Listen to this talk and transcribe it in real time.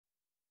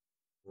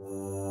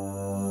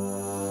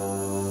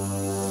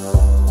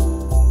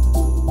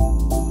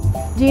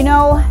Do you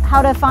know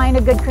how to find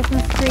a good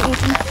Christmas tree,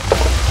 Ethan?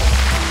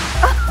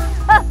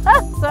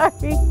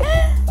 Sorry.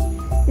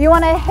 You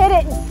want to hit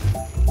it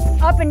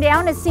up and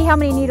down to see how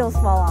many needles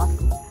fall off.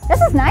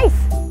 This is nice.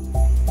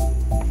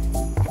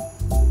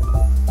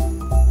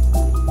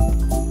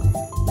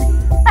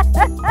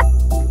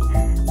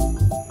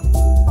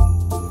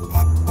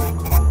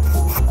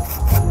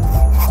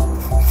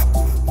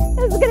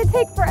 This is going to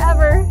take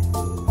forever.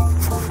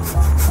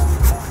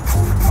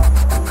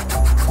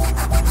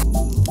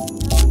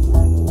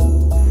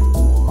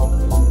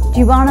 Do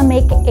you want to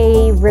make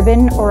a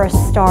ribbon or a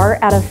star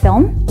out of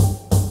film?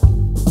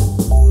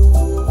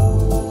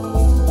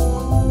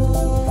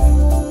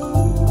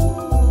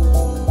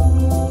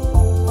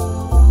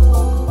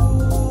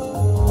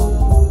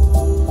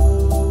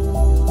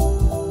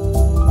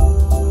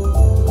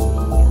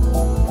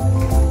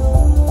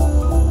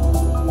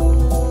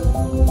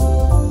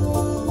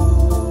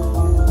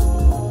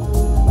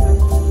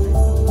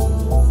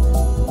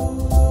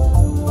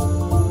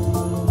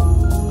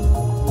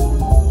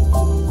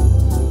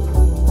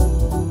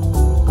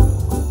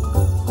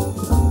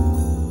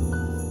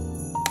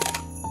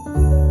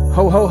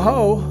 Ho, ho,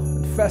 ho,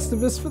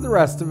 Festivus for the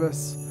rest of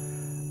us.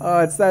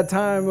 It's that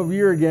time of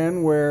year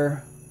again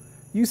where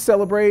you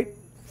celebrate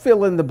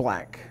fill in the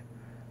blank.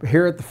 But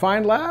here at the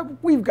Find Lab,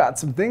 we've got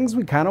some things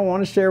we kind of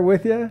want to share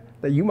with you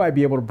that you might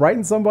be able to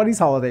brighten somebody's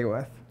holiday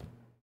with.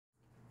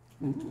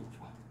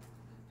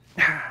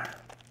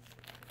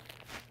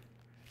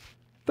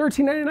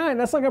 $13.99,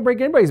 that's not gonna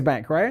break anybody's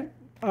bank, right?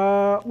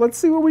 Let's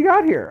see what we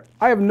got here.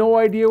 I have no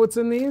idea what's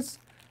in these.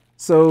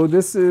 So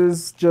this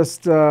is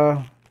just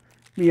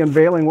me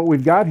unveiling what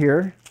we've got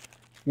here,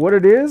 what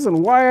it is,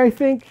 and why I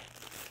think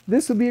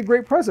this would be a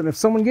great present if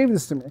someone gave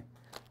this to me.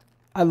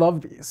 I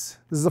love these.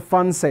 This is a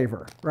fun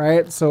saver,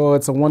 right? So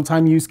it's a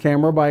one-time use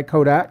camera by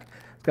Kodak.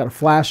 It's got a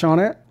flash on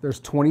it. There's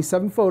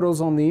 27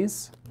 photos on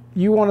these.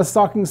 You want a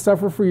stocking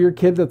stuffer for your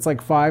kid that's like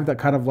 5 that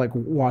kind of like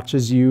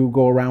watches you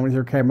go around with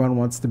your camera and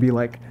wants to be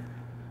like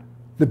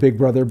the big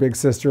brother, big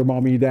sister,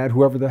 mommy, dad,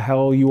 whoever the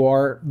hell you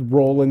are,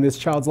 role in this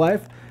child's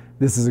life.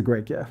 This is a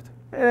great gift.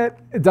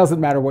 It doesn't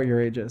matter what your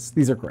age is.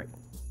 These are great.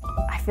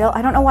 I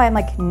don't know why I'm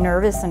like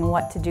nervous and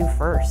what to do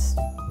first.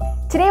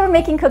 Today we're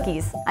making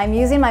cookies. I'm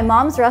using my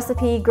mom's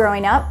recipe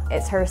growing up.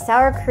 It's her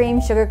sour cream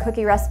sugar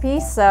cookie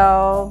recipe,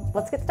 so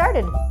let's get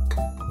started.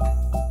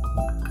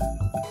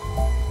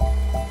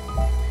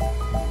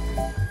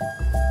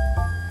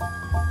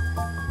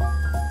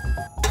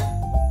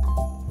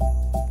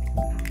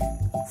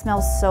 It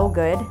smells so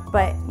good,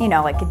 but you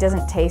know, like it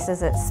doesn't taste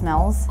as it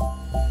smells.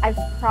 I've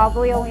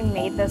probably only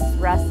made this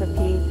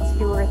recipe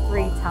 2 or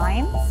 3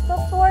 times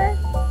before,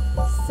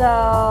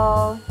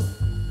 so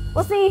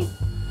we'll see.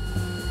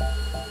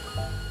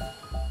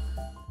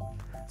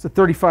 It's a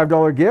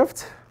 $35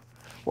 gift.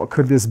 What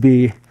could this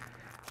be?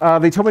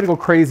 They told me to go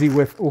crazy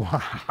with,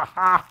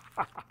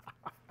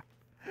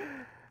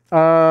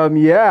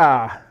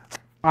 yeah,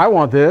 I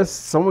want this.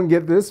 Someone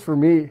get this for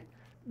me.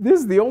 This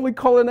is the only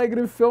color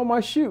negative film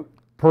I shoot,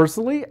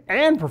 personally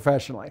and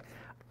professionally.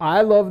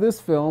 I love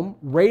this film,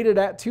 rated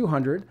at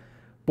 200.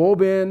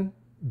 Bulb in,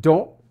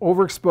 don't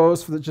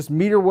overexpose, just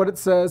meter what it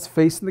says,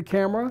 facing the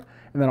camera,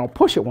 and then I'll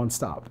push it one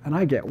stop, and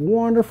I get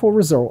wonderful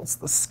results.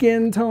 The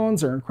skin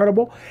tones are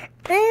incredible,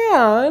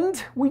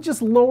 and we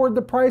just lowered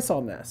the price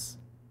on this.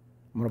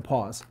 I'm gonna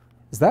pause.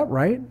 Is that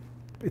right?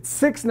 It's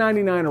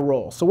 $6.99 a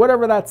roll, so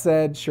whatever that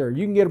said, sure,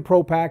 you can get a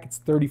pro pack, it's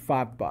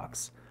 35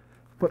 bucks.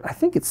 But I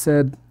think it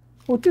said,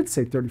 well, it did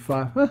say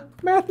 35.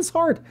 Math is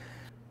hard.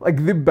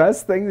 Like the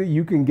best thing that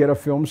you can get a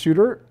film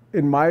shooter,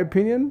 in my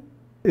opinion,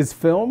 is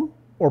film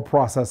or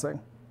processing.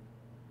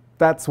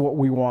 That's what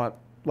we want.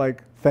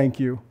 Like, thank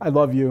you. I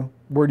love you.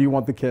 Where do you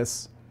want the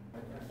kiss?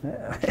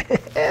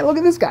 Look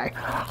at this guy.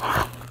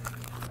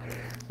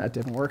 That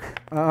didn't work.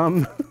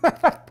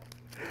 What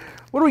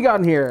do we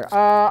got in here?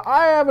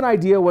 I have an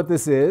idea what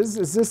this is.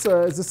 Is this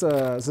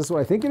what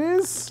I think it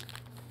is?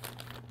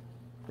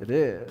 It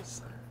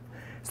is.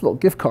 A little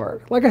gift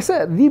card. Like I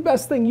said, the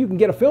best thing you can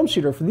get a film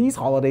shooter for these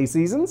holiday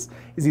seasons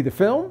is either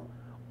film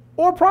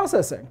or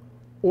processing.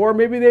 Or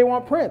maybe they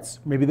want prints.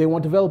 Maybe they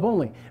want develop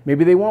only.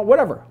 Maybe they want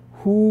whatever.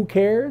 Who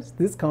cares?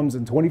 This comes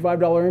in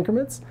 $25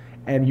 increments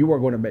and you are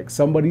going to make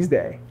somebody's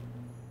day.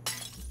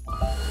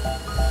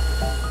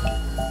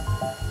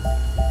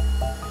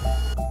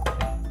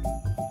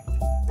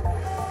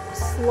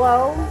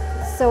 Slow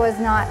so as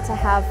not to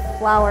have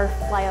flour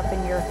fly up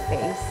in your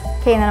face.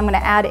 Okay, and then I'm going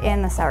to add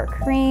in the sour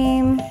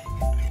cream.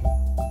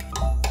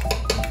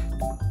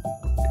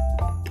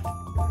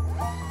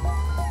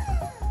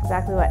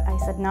 Exactly what I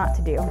said not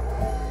to do.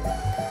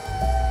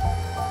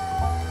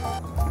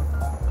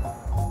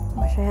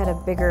 Wish I had a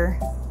bigger.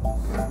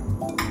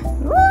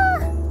 Ah!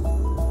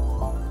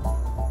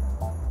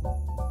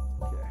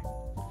 Okay.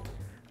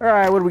 All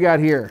right, what do we got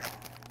here?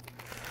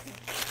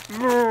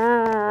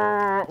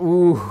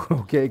 Ooh,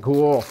 okay,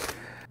 cool.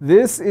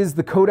 This is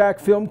the Kodak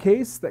film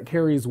case that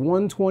carries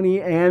 120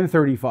 and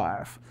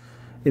 35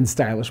 in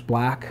stylish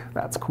black.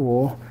 That's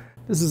cool.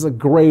 This is a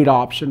great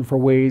option for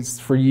ways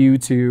for you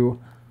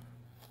to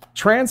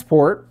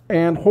transport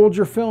and hold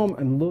your film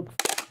and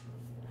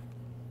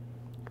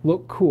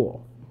look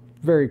cool.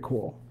 Very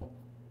cool.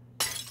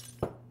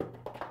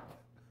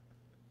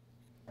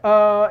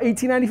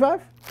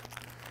 $18.95?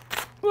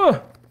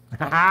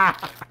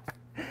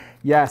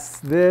 Yes,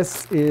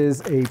 this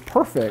is a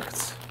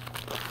perfect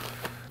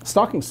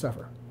stocking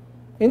stuffer.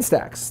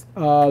 Instax.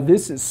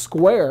 This is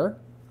square,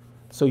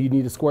 so you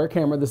need a square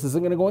camera. This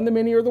isn't going to go in the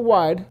mini or the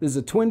wide. This is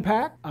a twin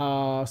pack,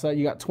 so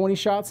you got 20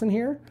 shots in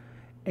here.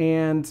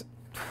 And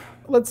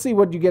let's see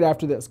what you get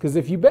after this, because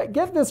if you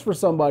get this for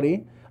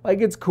somebody, like,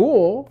 it's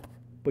cool,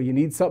 but you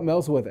need something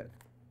else with it.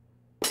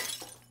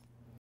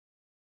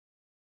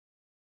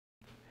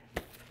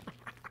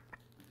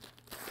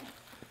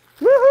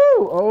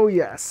 Woohoo! Oh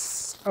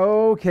yes.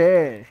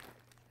 Okay.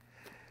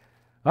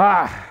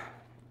 The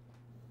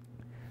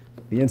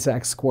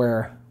Instax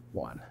Square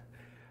 1.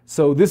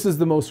 So this is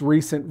the most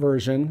recent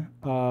version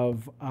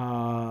of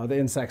the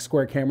Instax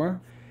Square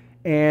camera,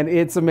 and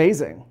it's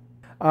amazing.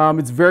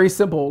 It's very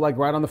simple, like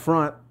right on the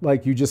front,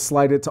 like you just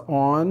slide it to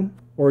on,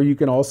 or you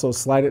can also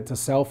slide it to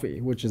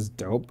selfie, which is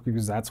dope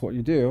because that's what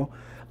you do.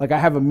 Like I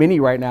have a mini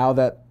right now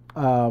that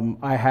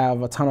I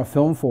have a ton of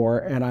film for,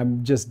 and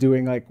I'm just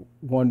doing like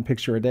one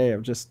picture a day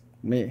of just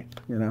me,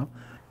 you know?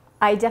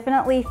 I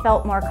definitely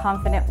felt more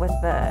confident with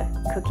the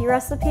cookie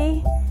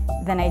recipe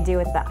than I do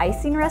with the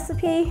icing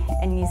recipe,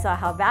 and you saw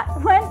how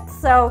that went,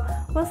 so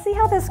we'll see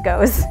how this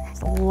goes.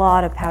 It's a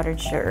lot of powdered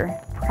sugar,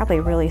 probably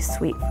really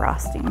sweet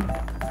frosting.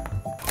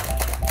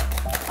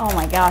 Oh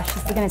my gosh,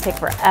 this is gonna take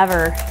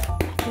forever.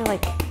 I feel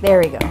like, there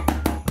we go.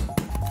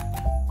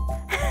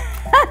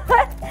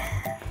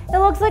 It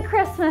looks like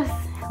Christmas.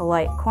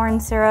 Light corn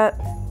syrup,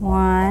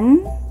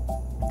 1.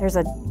 There's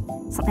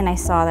something I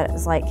saw that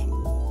is like,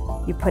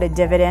 you put a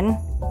divot in,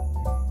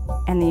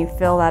 and then you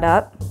fill that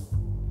up.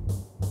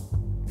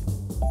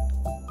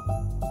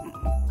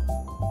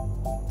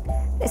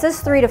 It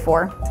says 3 to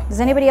 4. Does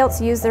anybody else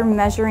use their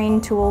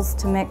measuring tools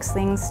to mix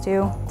things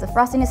too? If the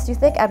frosting is too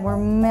thick, add more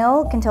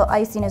milk until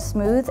icing is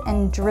smooth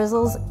and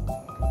drizzles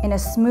in a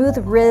smooth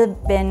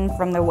ribbon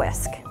from the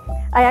whisk.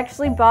 I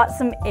actually bought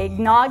some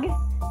eggnog,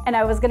 and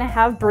I was gonna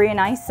have Brie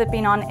and I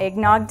sipping on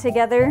eggnog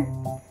together,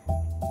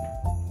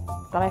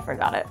 but I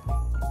forgot it.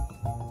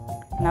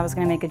 And I was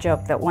gonna make a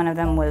joke that one of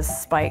them was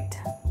spiked,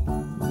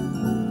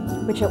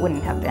 which it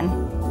wouldn't have been,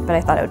 but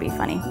I thought it would be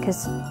funny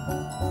because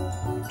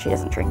she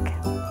doesn't drink.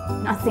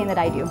 Not saying that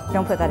I do.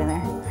 Don't put that in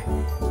there.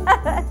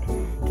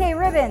 Okay,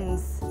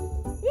 ribbons.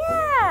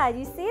 Yeah,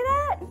 you see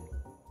that?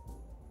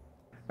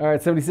 All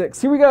right, 76.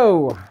 Here we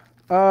go.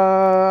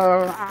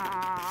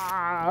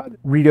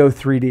 Rito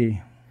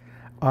 3D.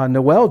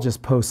 Noelle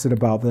just posted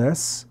about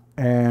this,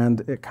 and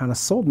it kind of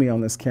sold me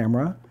on this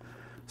camera.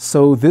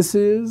 So this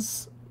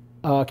is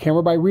a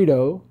camera by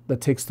Rito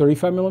that takes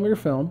 35mm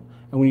film,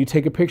 and when you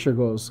take a picture, it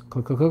goes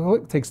click, click, click,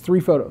 click, takes 3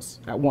 photos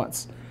at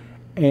once.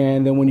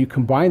 And then when you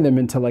combine them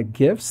into like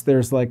GIFs,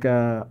 there's like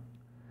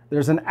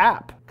there's an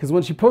app. Because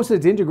when she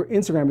posted it to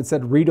Instagram, it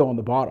said Rito on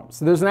the bottom.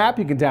 So there's an app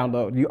you can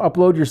download. You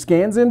upload your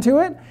scans into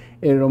it,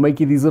 and it'll make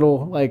you these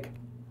little like,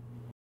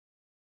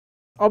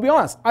 I'll be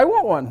honest, I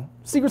want one.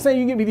 Secret saying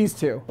you can get me these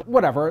 2.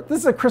 Whatever. This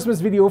is a Christmas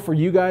video for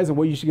you guys and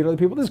what you should get other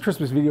people. This is a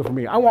Christmas video for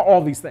me. I want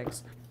all these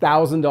things.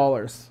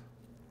 $1,000.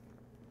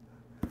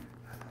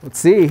 Let's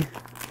see.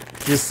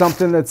 There's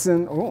something that's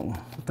in, oh,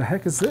 what the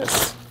heck is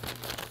this?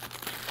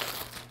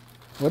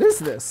 What is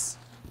this?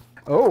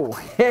 Oh,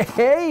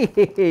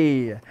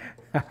 hey.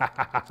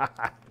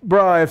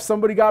 Bruh, if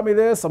somebody got me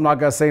this, I'm not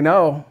gonna say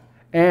no.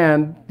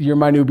 And you're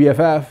my new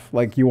BFF.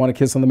 Like, you want a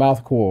kiss on the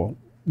mouth? Cool.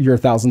 Your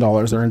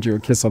 $1,000 earned you a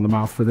kiss on the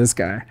mouth for this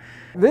guy.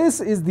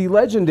 This is the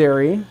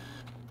legendary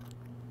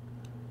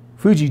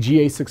Fuji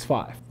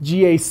GA65,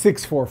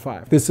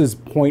 GA645. This is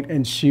point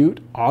and shoot,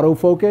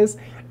 autofocus,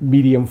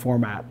 medium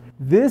format.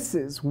 This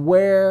is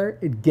where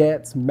it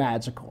gets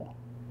magical.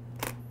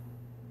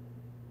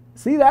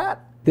 See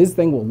that? This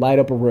thing will light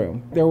up a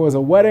room. There was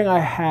a wedding I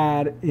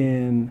had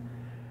in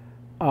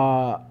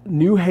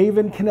New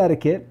Haven,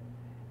 Connecticut.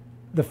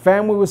 The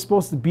family was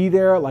supposed to be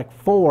there at like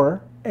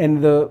 4,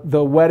 and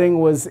the wedding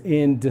was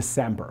in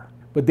December.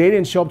 But they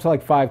didn't show up till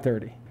like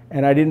 5:30.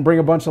 And I didn't bring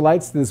a bunch of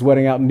lights to this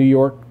wedding out in New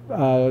York,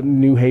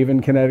 New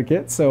Haven,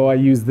 Connecticut. So I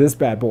used this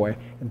bad boy,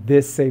 and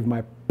this saved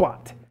my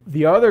butt.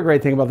 The other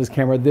great thing about this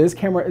camera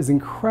is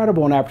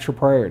incredible in aperture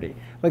priority.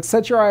 Like,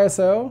 set your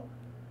ISO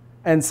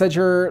and set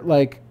your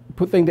like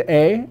put thing to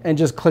A and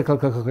just click, click,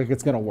 click, click, click.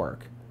 It's gonna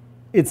work.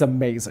 It's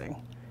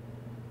amazing.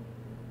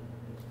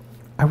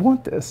 I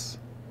want this.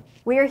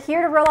 We are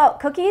here to roll out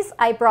cookies.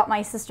 I brought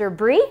my sister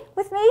Brie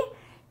with me.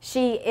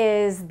 She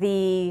is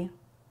the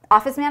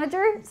office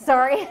manager.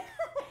 Sorry.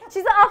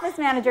 She's the office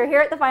manager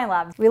here at the Fine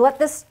Labs. We let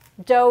this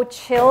dough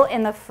chill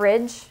in the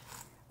fridge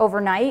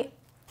overnight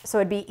so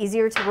it'd be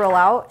easier to roll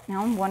out.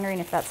 Now I'm wondering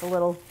if that's a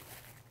little...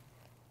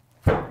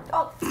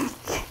 Oh,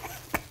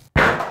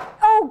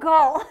 oh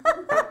God.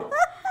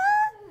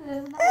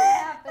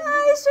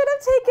 I should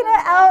have taken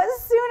it out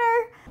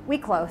sooner.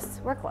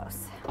 We're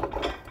close.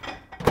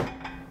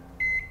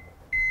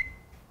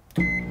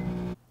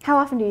 How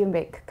often do you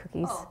bake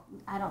cookies? Oh,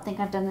 I don't think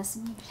I've done this.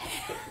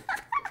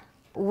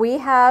 We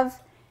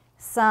have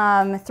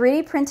some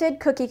 3D printed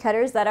cookie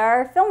cutters that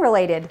are film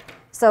related.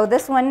 So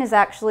this one is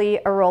actually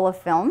a roll of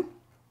film.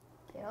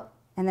 Yep.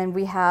 And then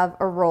we have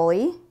a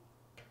Rolly,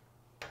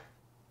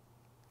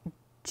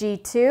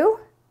 G2,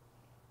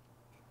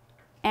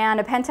 and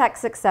a Pentax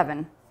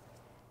 6.7.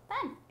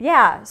 Fun.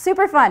 Yeah,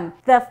 super fun.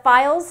 The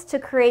files to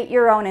create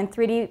your own and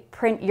 3D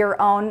print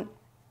your own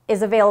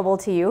is available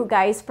to you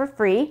guys for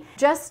free.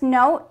 Just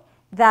note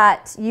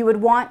that you would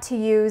want to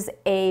use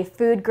a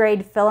food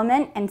grade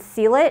filament and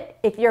seal it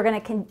if you're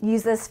going to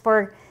use this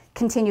for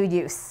continued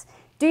use.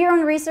 Do your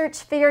own research,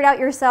 figure it out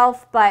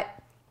yourself, but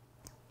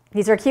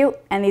these are cute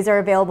and these are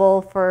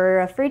available for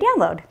a free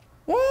download.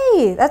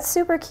 Yay, that's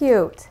super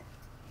cute.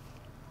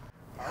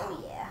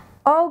 Oh yeah.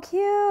 Oh,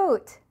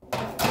 cute.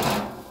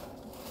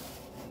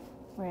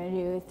 We're going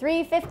to do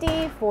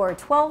 350 for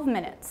 12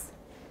 minutes.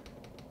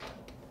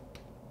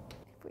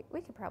 We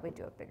could probably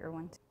do a bigger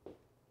one too.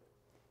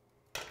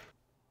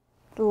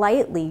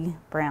 Lightly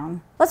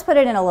brown. Let's put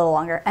it in a little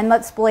longer and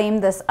let's blame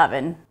this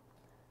oven.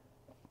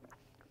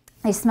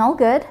 They smell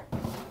good.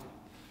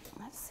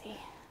 Let's see.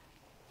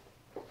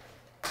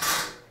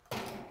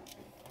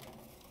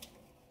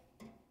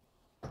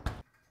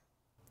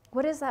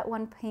 What is that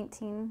one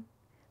painting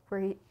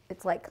where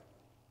it's like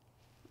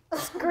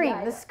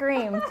Scream, the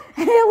Scream.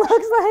 It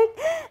looks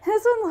like,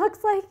 this one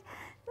looks like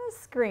the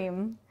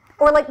Scream.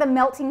 Or like the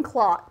melting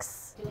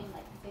clocks. Doing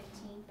like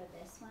 15 for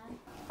this one.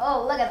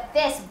 Oh, look at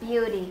this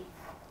beauty.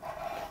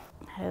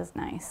 That is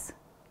nice.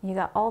 You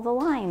got all the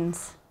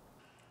lines.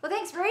 Well,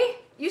 thanks, Bree.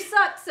 You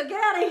suck, so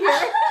get out of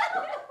here.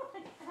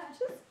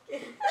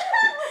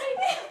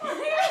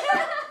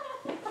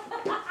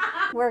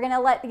 We're gonna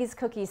let these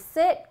cookies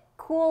sit,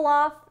 cool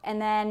off,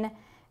 and then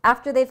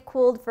after they've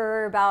cooled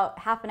for about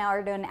half an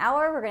hour to an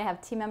hour, we're gonna have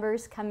team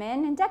members come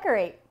in and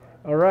decorate.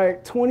 All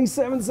right,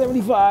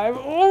 $27.75.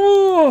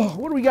 Oh,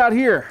 what do we got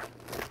here?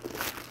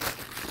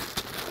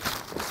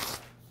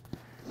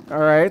 All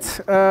right,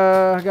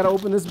 I gotta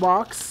open this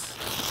box.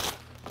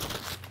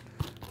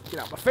 Get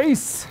out my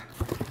face.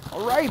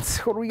 All right,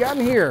 what do we got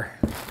in here?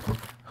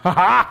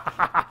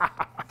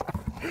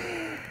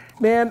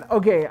 Man,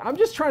 okay, I'm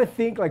just trying to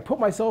think, like, put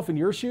myself in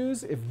your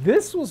shoes. If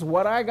this was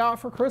what I got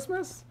for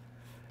Christmas,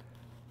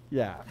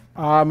 yeah,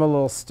 I'm a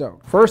little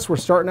stoked. First, we're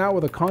starting out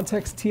with a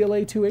Context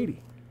TLA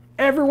 280.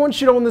 Everyone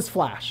should own this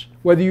flash,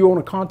 whether you own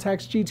a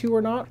Context G2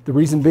 or not. The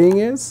reason being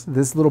is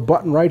this little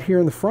button right here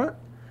in the front,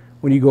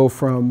 when you go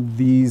from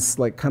these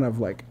like kind of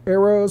like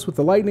arrows with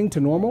the lightning to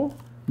normal,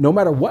 no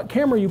matter what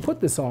camera you put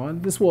this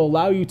on, this will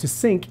allow you to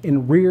sync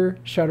in rear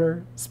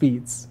shutter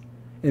speeds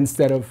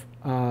instead of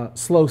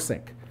slow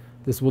sync.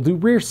 This will do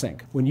rear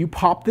sync. When you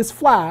pop this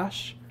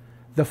flash,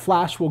 the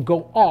flash will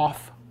go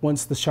off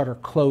once the shutter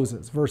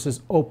closes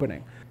versus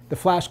opening. The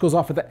flash goes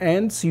off at the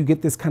end, so you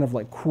get this kind of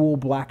like cool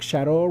black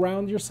shadow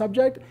around your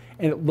subject,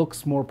 and it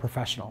looks more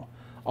professional.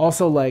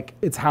 Also, like,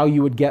 it's how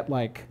you would get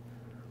like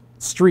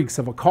streaks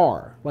of a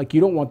car. Like,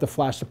 you don't want the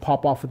flash to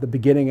pop off at the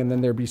beginning and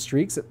then there be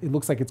streaks. It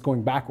looks like it's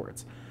going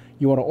backwards.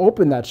 You want to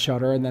open that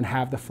shutter and then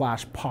have the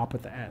flash pop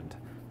at the end.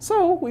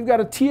 So we've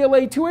got a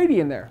TLA 280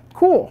 in there.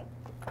 Cool.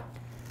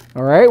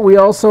 All right, we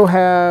also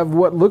have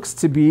what looks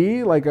to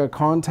be like a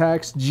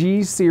Contax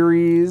G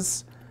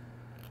Series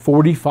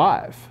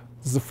 45.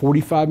 This is a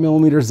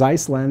 45mm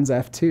Zeiss lens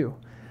f2.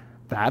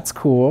 That's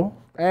cool.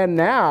 And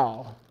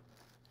now,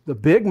 the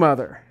big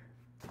mother.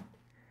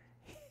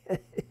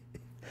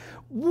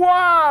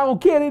 Wow,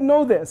 okay, I didn't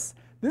know this.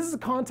 This is a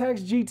Contax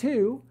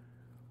G2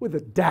 with a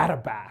data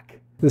back.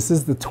 This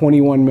is the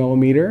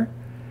 21mm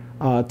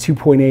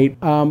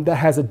 2.8 that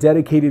has a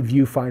dedicated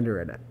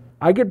viewfinder in it.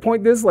 I could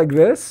point this like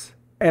this,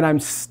 and I'm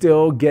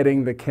still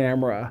getting the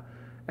camera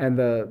and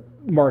the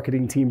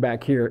marketing team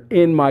back here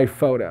in my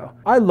photo.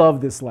 I love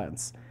this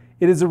lens.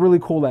 It is a really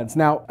cool lens.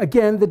 Now,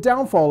 again, the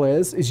downfall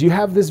is you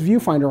have this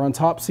viewfinder on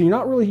top, so you're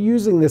not really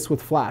using this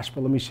with flash,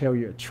 but let me show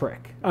you a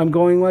trick. I'm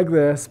going like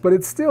this, but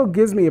it still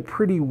gives me a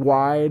pretty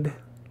wide,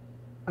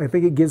 I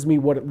think it gives me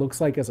what it looks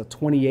like as a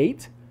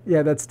 28.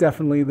 Yeah, that's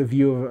definitely the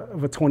view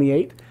of a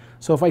 28.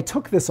 So if I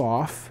took this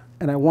off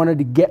and I wanted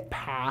to get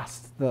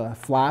past the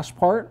flash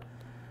part,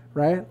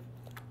 right?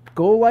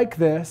 Go like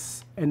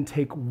this and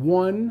take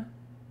one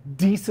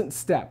decent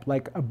step,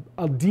 like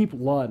a deep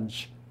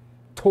lunge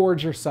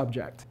towards your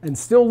subject, and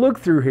still look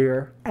through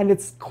here, and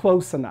it's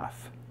close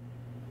enough.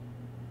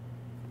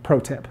 Pro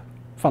tip,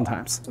 fun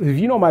times. If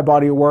you know my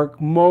body of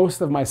work,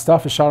 most of my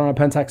stuff is shot on a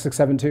Pentax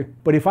 6.7 II.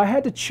 But if I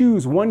had to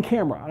choose one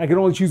camera, and I could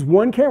only choose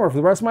one camera for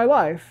the rest of my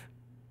life,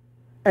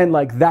 and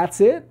like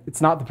that's it,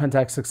 it's not the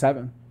Pentax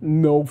 6.7.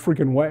 No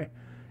freaking way.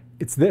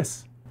 It's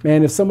this.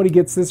 Man, if somebody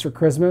gets this for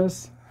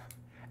Christmas,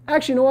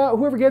 actually, you know what?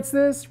 Whoever gets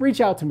this, reach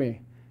out to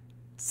me.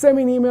 Send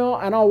me an email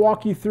and I'll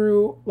walk you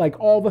through like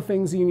all the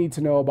things you need to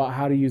know about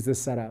how to use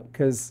this setup,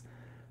 because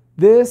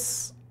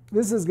this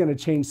is gonna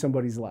change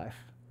somebody's life.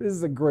 This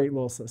is a great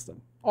little system.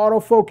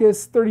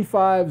 Autofocus,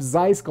 35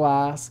 Zeiss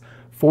glass,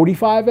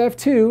 45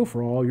 f2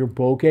 for all your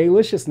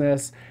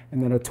bokeh-liciousness,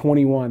 and then a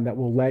 21 that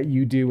will let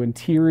you do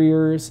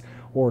interiors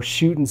or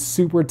shooting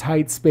super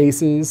tight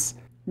spaces,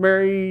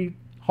 Merry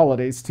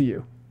holidays to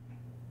you.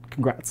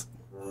 Congrats.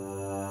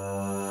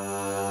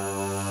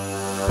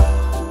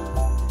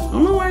 I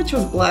don't know why I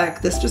chose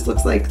black. This just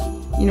looks like,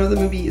 you know, the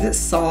movie that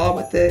Saw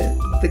with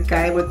the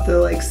guy with the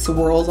like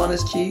swirls on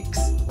his cheeks.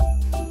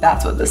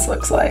 That's what this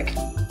looks like.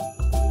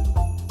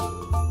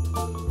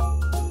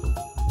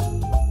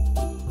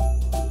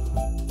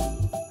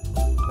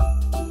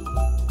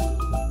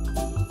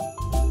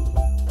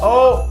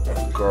 Oh,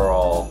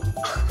 girl,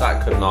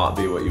 that could not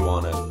be what you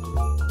wanted.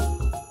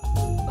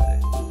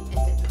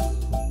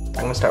 I'm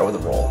gonna start with a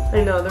roll.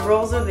 I know, the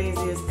rolls are the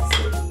easiest to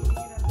see.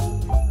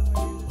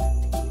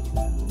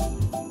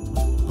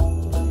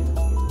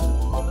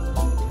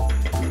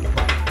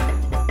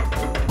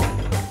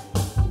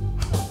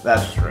 That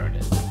just ruined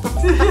it.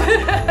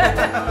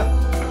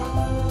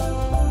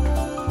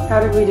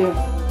 How did we do?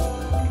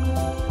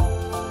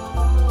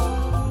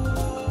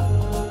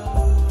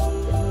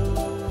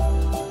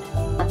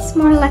 That's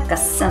more like a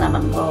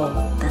cinnamon roll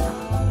than a...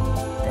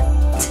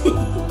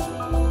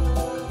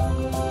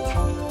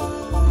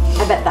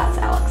 I bet that's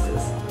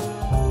Alex's.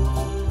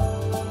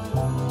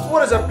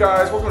 What is up,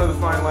 guys? Welcome to the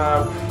Fine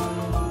Lab.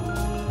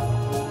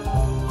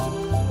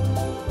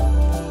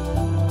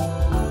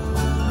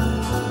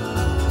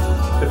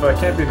 If I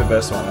can't be the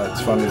best one,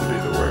 it's funny to be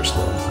the worst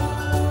one.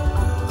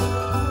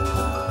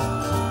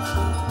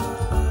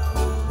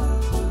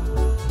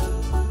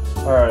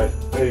 Alright,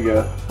 there you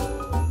go.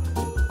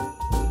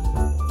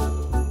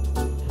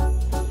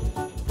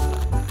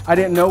 I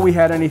didn't know we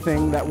had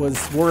anything that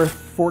was worth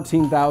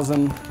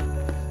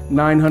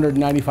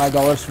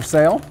 $14,995 for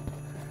sale.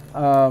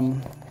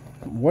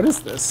 What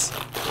is this?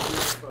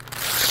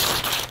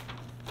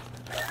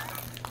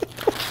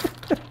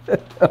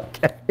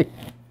 Okay.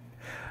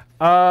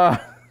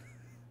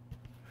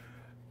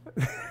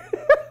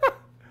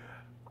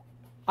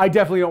 I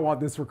definitely don't want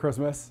this for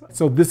Christmas.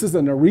 So this is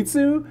a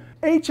Noritsu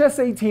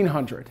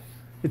HS1800.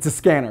 It's a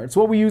scanner. It's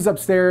what we use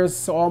upstairs.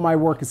 So all my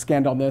work is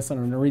scanned on this on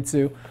a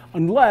Noritsu,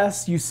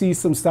 unless you see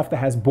some stuff that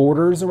has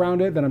borders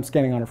around it that I'm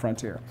scanning on a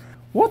Frontier.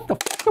 What the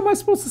f am I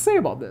supposed to say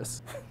about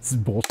this? This is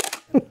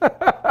bullshit.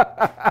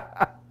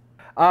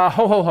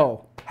 Ho ho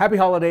ho. Happy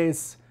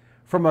holidays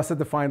from us at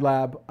the Find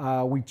Lab.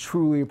 We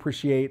truly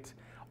appreciate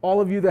all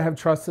of you that have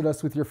trusted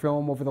us with your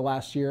film over the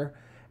last year.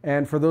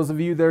 And for those of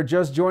you that are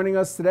just joining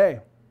us today,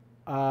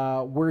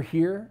 we're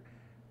here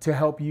to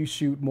help you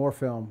shoot more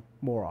film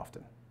more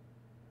often.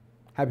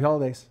 Happy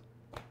holidays.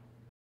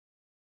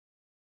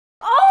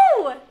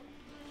 Oh!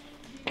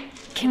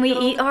 Can we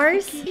eat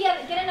ours?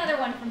 Yeah, get another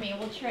one for me.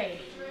 We'll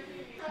trade.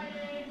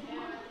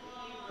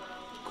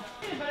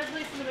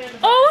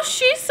 Oh,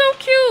 she's so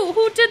cute.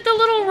 Who did the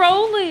little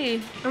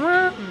roly?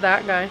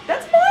 That guy.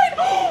 That's mine!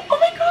 Oh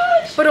my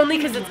gosh! But only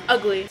because it's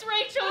ugly. It's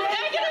Rachel.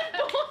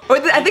 Oh,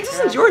 I think this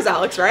is yours,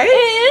 Alex, right? It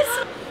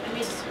is.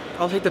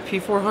 I'll take the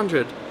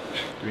P400.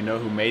 Do we know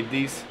who made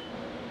these?